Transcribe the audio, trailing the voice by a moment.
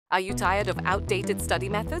Are you tired of outdated study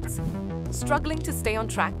methods? Struggling to stay on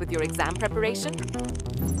track with your exam preparation?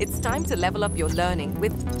 It's time to level up your learning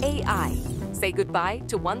with AI. Say goodbye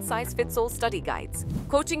to one-size-fits-all study guides,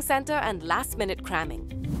 coaching center, and last-minute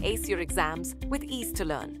cramming. Ace your exams with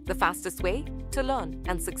EaseToLearn, the fastest way to learn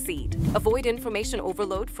and succeed. Avoid information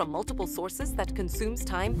overload from multiple sources that consumes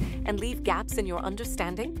time and leave gaps in your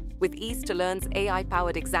understanding. With EaseToLearn's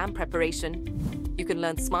AI-powered exam preparation, you can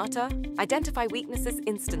learn smarter, identify weaknesses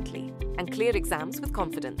instantly, and clear exams with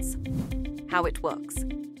confidence. How it works.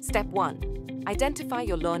 Step 1. Identify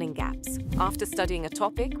your learning gaps. After studying a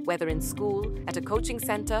topic, whether in school, at a coaching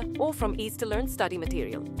center, or from EaseToLearn study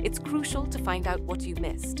material, it's crucial to find out what you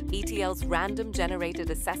missed. ETL's random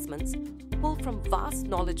generated assessments pull from vast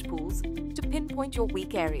knowledge pools to pinpoint your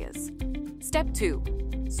weak areas. Step 2.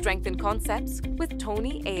 Strengthen concepts with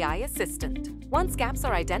Tony AI Assistant. Once gaps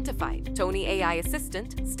are identified, Tony AI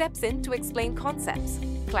Assistant steps in to explain concepts,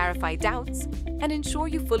 clarify doubts, and ensure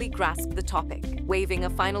you fully grasp the topic, waving a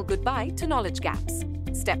final goodbye to knowledge gaps.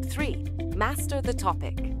 Step 3. Master the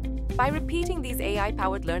topic. By repeating these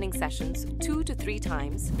AI-powered learning sessions 2 to 3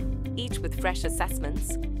 times, each with fresh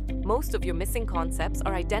assessments, most of your missing concepts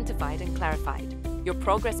are identified and clarified. Your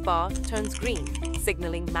progress bar turns green,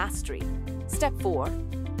 signaling mastery. Step 4.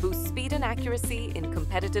 Boost speed and accuracy in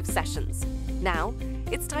competitive sessions. Now,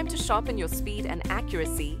 it's time to sharpen your speed and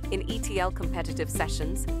accuracy in ETL competitive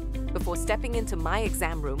sessions before stepping into my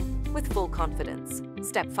exam room with full confidence.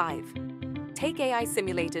 Step 5. Take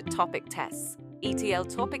AI-simulated topic tests. ETL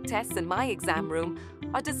topic tests in my exam room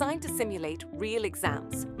are designed to simulate real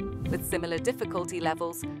exams with similar difficulty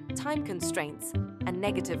levels, time constraints, and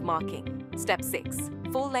negative marking. Step 6.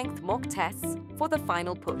 Full-length mock tests for the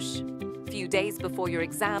final push. Few days before your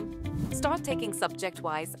exam, start taking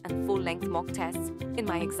subject-wise and full-length mock tests in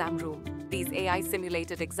my exam room. These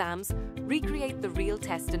AI-simulated exams recreate the real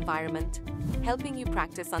test environment, helping you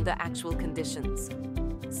practice under actual conditions.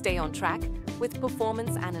 Stay on track with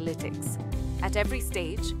performance analytics. At every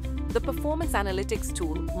stage, the performance analytics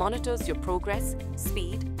tool monitors your progress,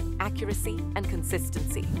 speed, accuracy, and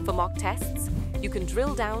consistency. For mock tests, you can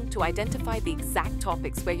drill down to identify the exact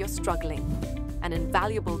topics where you're struggling. An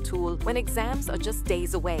invaluable tool when exams are just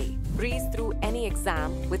days away. Breeze through any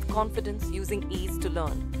exam with confidence using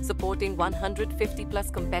EaseToLearn, supporting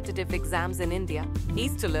 150+ competitive exams in India.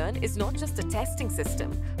 EaseToLearn is not just a testing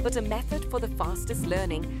system, but a method for the fastest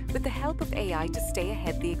learning with the help of AI to stay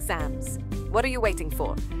ahead the exams. What are you waiting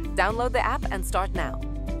for? Download the app and start now.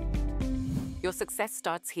 Your success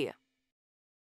starts here.